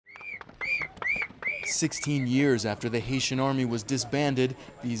16 years after the Haitian army was disbanded,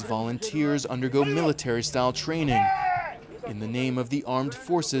 these volunteers undergo military-style training in the name of the armed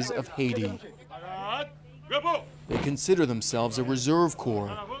forces of Haiti. They consider themselves a reserve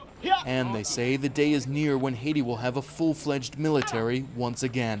corps, and they say the day is near when Haiti will have a full-fledged military once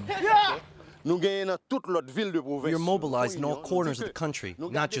again. We are mobilized in all corners of the country,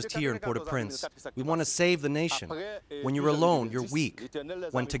 not just here in Port-au-Prince. We want to save the nation. When you're alone, you're weak.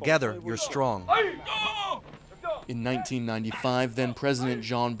 When together, you're strong. In 1995, then-President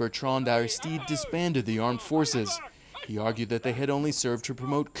Jean-Bertrand Aristide disbanded the armed forces. He argued that they had only served to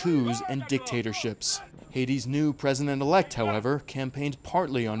promote coups and dictatorships. Haiti's new president-elect, however, campaigned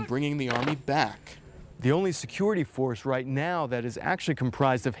partly on bringing the army back. The only security force right now that is actually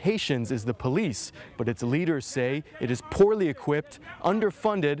comprised of Haitians is the police, but its leaders say it is poorly equipped,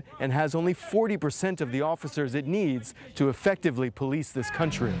 underfunded, and has only 40% of the officers it needs to effectively police this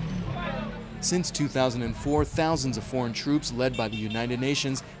country. Since 2004, thousands of foreign troops led by the United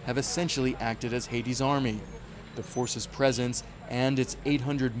Nations have essentially acted as Haiti's army. The force's presence and its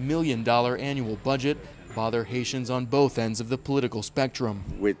 $800 million annual budget bother Haitians on both ends of the political spectrum.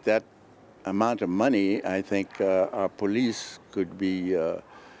 With that amount of money, I think our police could be,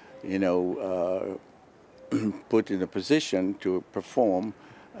 put in a position to perform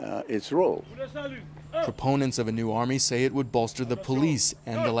its role. Proponents of a new army say it would bolster the police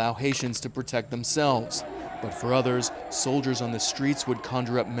and allow Haitians to protect themselves. But for others, soldiers on the streets would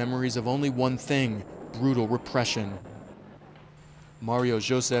conjure up memories of only one thing: brutal repression. Mario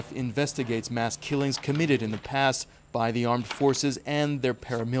Joseph investigates mass killings committed in the past by the armed forces and their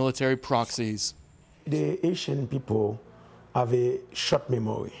paramilitary proxies. The Asian people have a short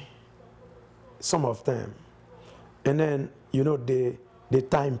memory, some of them. And then, the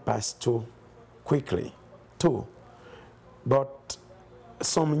time passed too quickly, too. But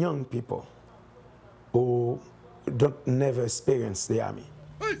some young people who never experienced the army.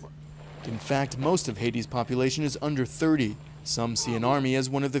 In fact, most of Haiti's population is under 30. Some see an army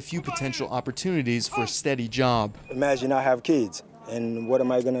as one of the few potential opportunities for a steady job. Imagine I have kids, and what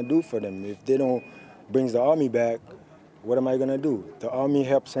am I going to do for them? If they don't bring the army back, what am I going to do? The army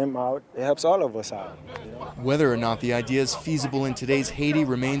helps him out, it helps all of us out. Whether or not the idea is feasible in today's Haiti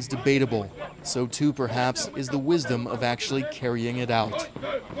remains debatable. So too, perhaps, is the wisdom of actually carrying it out.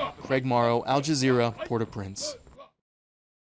 Craig Morrow, Al Jazeera, Port-au-Prince.